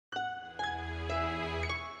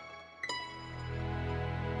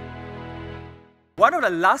one of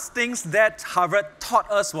the last things that Harvard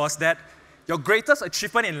taught us was that your greatest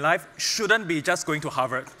achievement in life shouldn't be just going to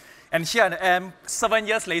Harvard. And here I am, 7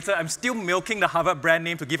 years later, I'm still milking the Harvard brand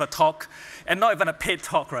name to give a talk, and not even a paid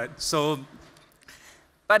talk, right?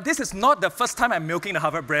 But this is not the first time I'm milking the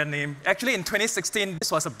Harvard brand name. Actually, in 2016,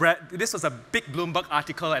 this was a big Bloomberg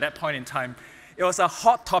article at that point in time. It was a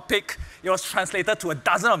hot topic. It was translated to a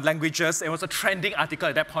dozen of languages. It was a trending article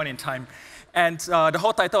at that point in time. And the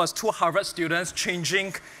whole title was Two Harvard Students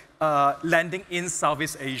Changing Landing in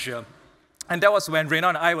Southeast Asia. And that was when Reina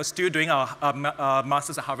and I were still doing our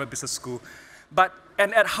Masters at Harvard Business School.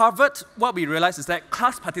 And at Harvard, what we realized is that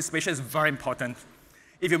class participation is very important.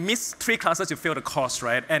 If you miss 3 classes, you fail the course,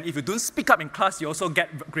 right? And if you don't speak up in class, you also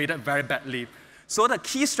get graded very badly. So the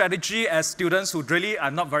key strategy as students who really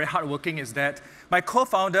are not very hardworking is that my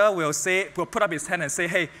co-founder will put up his hand and say,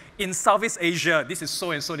 hey, in Southeast Asia, this is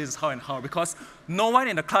so and so, this is how and how, because no one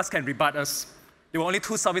in the class can rebut us. There were only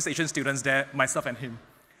 2 Southeast Asian students there, myself and him.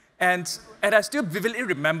 And I still vividly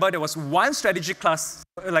remember there was one strategy class,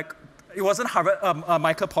 like it wasn't Harvard,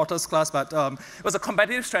 Michael Porter's class, but it was a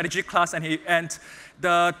competitive strategy class, and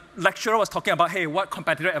the lecturer was talking about, hey, what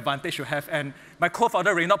competitive advantage you have, and my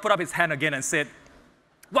co-founder, Reina, put up his hand again and said,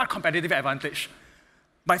 what competitive advantage?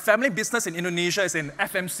 My family business in Indonesia is in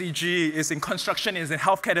FMCG, is in construction, is in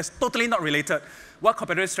healthcare, that's totally not related. What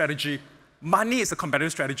competitive strategy? Money is a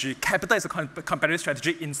competitive strategy, capital is a competitive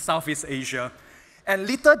strategy in Southeast Asia. And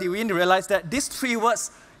little did we realize that these 3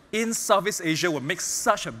 words in Southeast Asia would make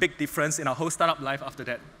such a big difference in our whole startup life after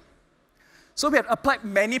that. So we have applied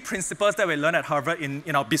many principles that we learned at Harvard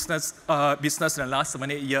in our business in the last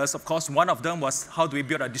 7-8 years. Of course, one of them was how do we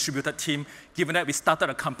build a distributed team, given that we started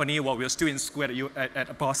a company while we were still in school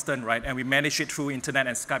at Boston, right? And we managed it through internet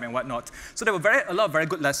and Skype and whatnot. So there were a lot of very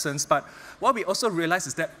good lessons, but what we also realized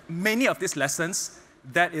is that many of these lessons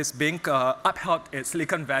that is being upheld in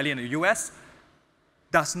Silicon Valley in the US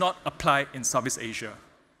does not apply in Southeast Asia.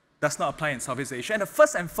 Does not apply in Southeast Asia. And the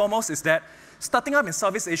first and foremost is that starting up in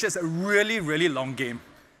Southeast Asia is a really, really long game.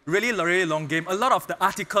 Really, really long game. A lot of the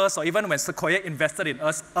articles, or even when Sequoia invested in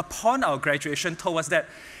us upon our graduation, told us that,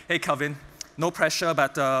 hey, Kelvin, no pressure,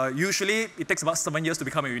 but usually it takes about 7 years to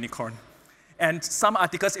become a unicorn. And some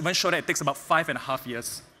articles even show that it takes about 5.5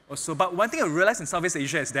 years or so. But one thing I realized in Southeast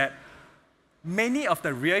Asia is that many of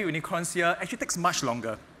the real unicorns here actually takes much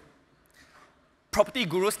longer. Property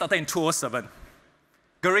Guru started in 2007.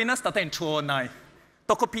 Garena started in 2009.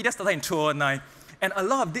 Tokopedia started in 2009. And a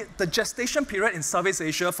lot of the gestation period in Southeast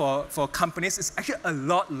Asia for companies is actually a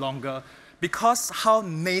lot longer because how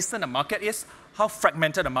nascent the market is, how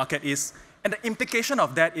fragmented the market is. And the implication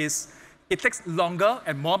of that is it takes longer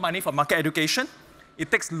and more money for market education.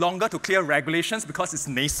 It takes longer to clear regulations because it's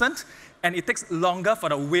nascent. And it takes longer for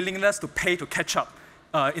the willingness to pay to catch up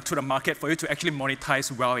into the market for you to actually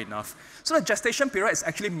monetize well enough. So the gestation period is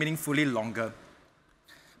actually meaningfully longer.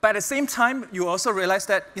 But at the same time, you also realize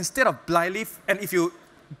that instead of blindly, and if you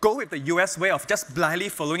go with the US way of just blindly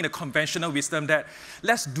following the conventional wisdom that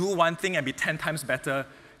let's do one thing and be 10 times better,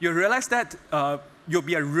 you realize that you'll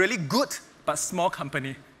be a really good but small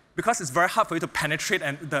company because it's very hard for you to penetrate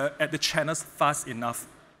at the channels fast enough.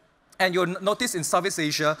 And you'll notice in Southeast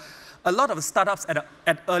Asia, a lot of the startups at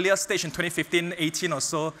an earlier stage in 2015, 18 or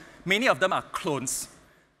so, many of them are clones.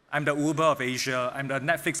 I'm the Uber of Asia, I'm the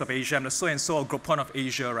Netflix of Asia, I'm the so-and-so or Groupon of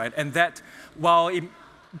Asia, right? And that, while a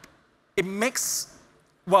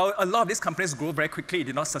lot of these companies grow very quickly, it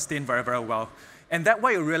did not sustain very, very well. And that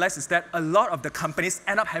what you realize is that a lot of the companies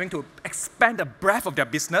end up having to expand the breadth of their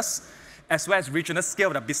business as well as regional scale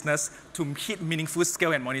of the business to hit meaningful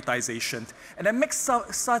scale and monetization. And that makes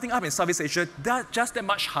starting up in Southeast Asia just that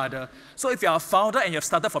much harder. So if you're a founder and you've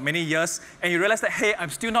started for many years and you realize that, hey, I'm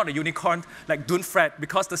still not a unicorn, like don't fret,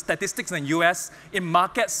 because the statistics in the US, in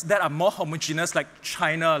markets that are more homogeneous like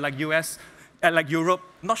China, like US, like Europe,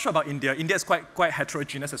 not sure about India. India is quite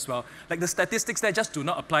heterogeneous as well. Like the statistics there just do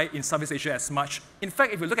not apply in Southeast Asia as much. In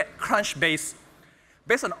fact, if you look at Crunchbase,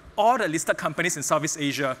 based on all the listed companies in Southeast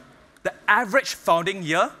Asia, the average founding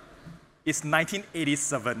year is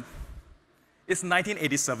 1987. It's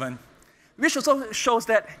 1987, which also shows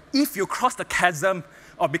that if you cross the chasm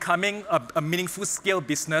of becoming a meaningful scale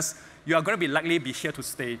business, you are going to be likely be here to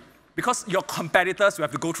stay. Because your competitors will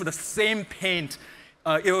have to go through the same pain.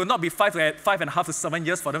 It will not be 5.5 to 7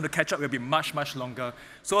 years for them to catch up. It will be much, much longer.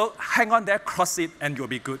 So hang on there, cross it, and you'll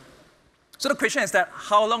be good. So the question is that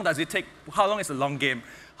how long does it take? How long is a long game?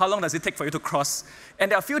 How long does it take for you to cross? And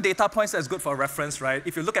there are a few data points that's good for reference, right?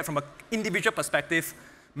 If you look at from an individual perspective,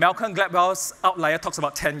 Malcolm Gladwell's outlier talks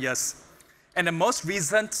about 10 years. And the most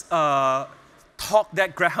recent talk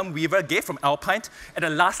that Graham Weaver gave from Alpine at the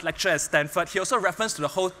last lecture at Stanford, he also referenced to the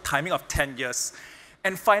whole timing of 10 years.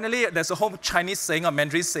 And finally, there's a whole Chinese saying or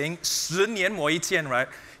Mandarin saying, 10年磨一剑, right?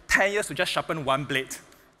 10 years to just sharpen one blade.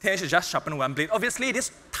 10 years to just sharpen one blade. Obviously,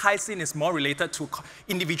 this ties in is more related to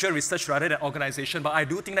individual research rather than organization, but I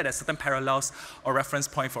do think that there's certain parallels or reference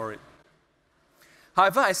point for it.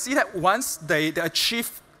 However, I see that once they achieve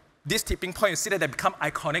this tipping point, you see that they become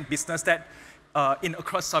iconic business that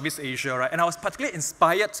across Southeast Asia, right? And I was particularly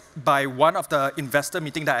inspired by one of the investor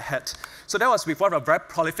meeting that I had. So that was with one of a very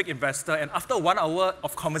prolific investor, and after 1 hour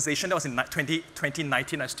of conversation, that was in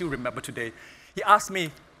 2019, I still remember today, he asked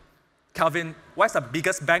me, Kelvin, what's the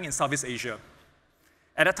biggest bank in Southeast Asia?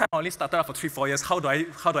 At that time, I only started out for 3-4 years. How do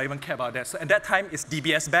I even care about that? So at that time, it's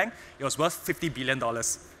DBS Bank. It was worth $50 billion.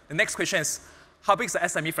 The next question is, how big is the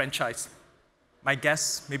SME franchise? My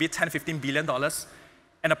guess, maybe $10-15 billion.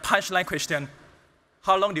 And a punchline question,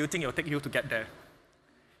 how long do you think it will take you to get there?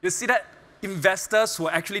 You see that investors who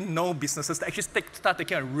actually know businesses, they actually start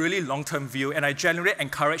taking a really long-term view, and I generally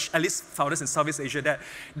encourage at least founders in Southeast Asia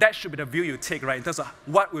that should be the view you take, right, in terms of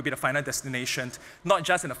what will be the final destination, not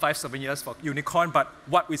just in the 5-7 years for unicorn, but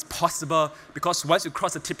what is possible, because once you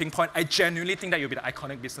cross the tipping point, I genuinely think that you'll be the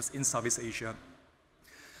iconic business in Southeast Asia.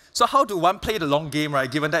 So how do one play the long game,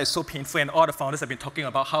 right, given that it's so painful and all the founders have been talking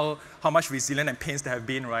about how much resilience and pains they have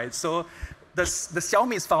been, right? So the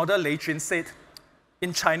Xiaomi's founder, Lei Jun, said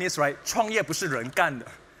in Chinese, right, 创业不是人干的，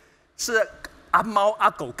是阿猫阿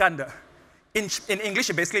狗干的. In English,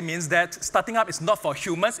 it basically means that starting up is not for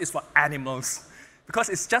humans, it's for animals. Because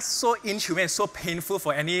it's just so inhumane, so painful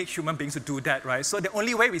for any human beings to do that, right? So the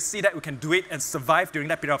only way we see that we can do it and survive during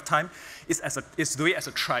that period of time is do it as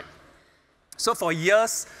a tribe. So for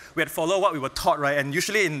years, we had followed what we were taught, right? And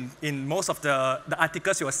usually in most of the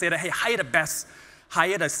articles, you will say that, hey, hire the best,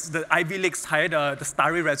 hire the Ivy Leagues, hire the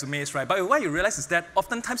starry resumes, right? But what you realize is that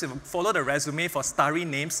oftentimes if you follow the resume for starry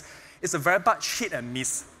names, it's a very much hit and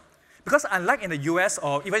miss. Because unlike in the US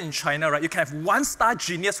or even in China, right, you can have one star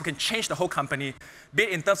genius who can change the whole company, be it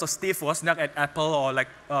in terms of Steve Wozniak at Apple or like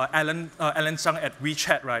Alan Zhang at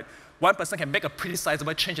WeChat, right? One person can make a pretty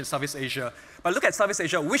sizable change in Southeast Asia. But look at Southeast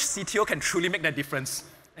Asia, which CTO can truly make that difference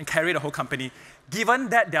and carry the whole company? Given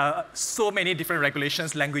that there are so many different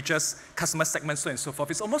regulations, languages, customer segments, so on and so forth,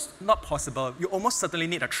 it's almost not possible. You almost certainly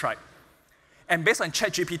need a tribe. And based on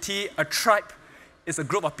ChatGPT, a tribe is a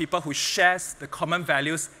group of people who shares the common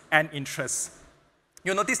values and interests.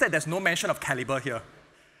 You'll notice that there's no mention of caliber here.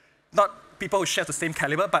 Not people who share the same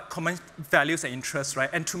caliber, but common values and interests, right?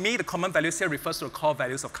 And to me, the common values here refers to the core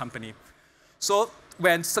values of company. So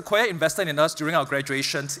when Sequoia invested in us during our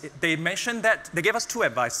graduations, they mentioned that they gave us 2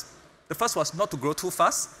 advice. The first was not to grow too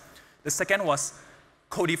fast. The second was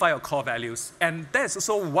codify your core values. And that is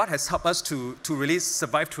also what has helped us to really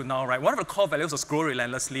survive to now, right? One of the core values was grow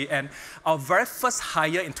relentlessly. And our very first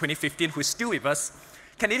hire in 2015, who is still with us,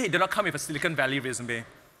 candidly, he did not come with a Silicon Valley resume.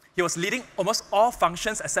 He was leading almost all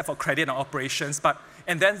functions except for credit and operations.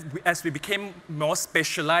 And then as we became more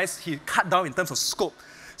specialized, he cut down in terms of scope.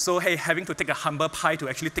 So, hey, having to take a humble pie to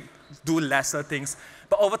actually do lesser things.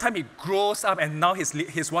 But over time, he grows up, and now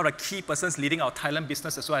he's one of the key persons leading our Thailand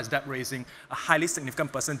business as well as debt raising, a highly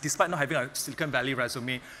significant person, despite not having a Silicon Valley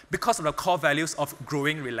resume, because of the core values of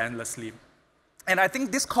growing relentlessly. And I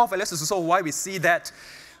think this core values is also why we see that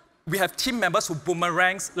we have team members who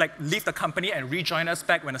boomerangs, like leave the company and rejoin us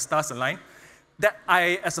back when the stars align. That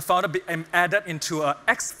I, as a founder, am added into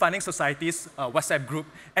ex-funding society's WhatsApp group.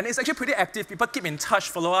 And it's actually pretty active. People keep in touch,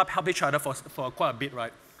 follow up, help each other for quite a bit,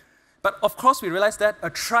 right? But of course, we realize that a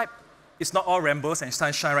tribe is not all rainbows and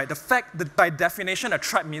sunshine, right? The fact that by definition, a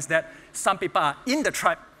tribe means that some people are in the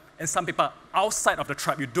tribe and some people are outside of the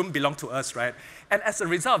tribe. You don't belong to us, right? And as a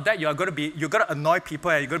result of that, you're going to annoy people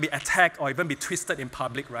and you're going to be attacked or even be twisted in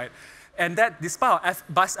public, right? And that, despite our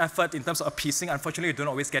best effort in terms of appeasing, unfortunately, we don't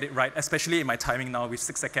always get it right, especially in my timing now with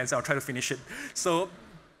 6 seconds. I'll try to finish it. So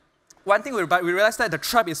one thing we realized that the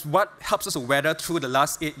tribe is what helps us to weather through the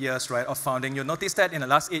last 8 years, right, of founding. You'll notice that in the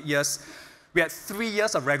last 8 years, we had 3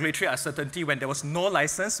 years of regulatory uncertainty when there was no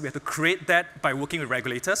license. We had to create that by working with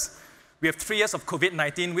regulators. We have 3 years of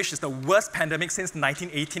COVID-19, which is the worst pandemic since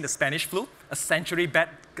 1918, the Spanish flu, a century-bad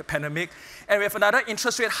pandemic. And we have another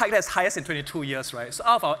interest rate hike that's highest in 22 years, right? So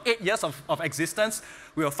out of our 8 years of existence,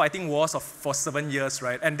 we were fighting wars for 7 years,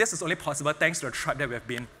 right? And this is only possible thanks to the tribe that we have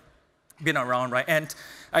been around, right? And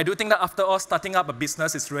I do think that after all, starting up a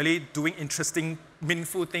business is really doing interesting,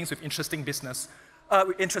 meaningful things with interesting business,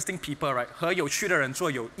 with interesting people, right? 和有趣的人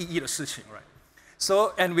做有意义的事情, right?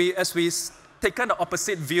 So, and as we taken the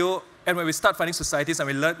opposite view And when we start finding societies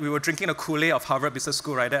and we were drinking the Kool-Aid of Harvard Business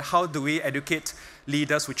School, right? That how do we educate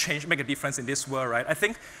leaders who make a difference in this world, right? I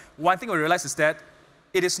think one thing we realize is that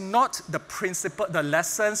it is not the principle, the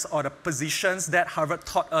lessons or the positions that Harvard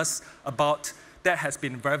taught us about that has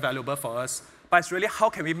been very valuable for us, but it's really how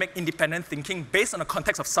can we make independent thinking based on the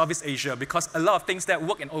context of Southeast Asia, because a lot of things that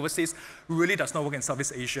work in overseas really does not work in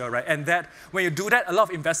Southeast Asia, right? And that when you do that, a lot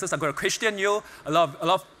of investors are going to question you, a lot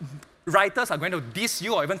of writers are going to diss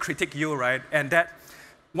you or even critique you, right? And that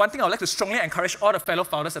one thing I would like to strongly encourage all the fellow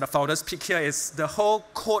founders at the Founders Peak here is the whole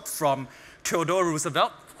quote from Theodore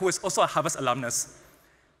Roosevelt, who is also a Harvard alumnus.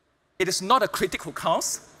 It is not a critic who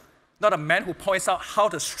counts, not a man who points out how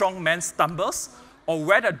the strong man stumbles or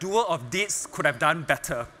where the doer of deeds could have done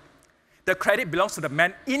better. The credit belongs to the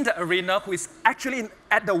man in the arena who is actually,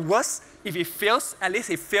 at the worst, if he fails, at least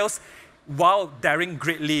he fails while daring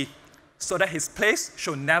greatly, so that his place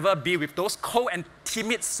should never be with those cold and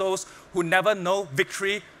timid souls who never know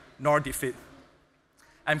victory nor defeat.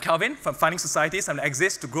 I'm Kelvin from Finding Societies, and I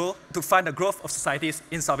exist to fund the growth of societies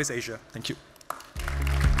in Southeast Asia. Thank you.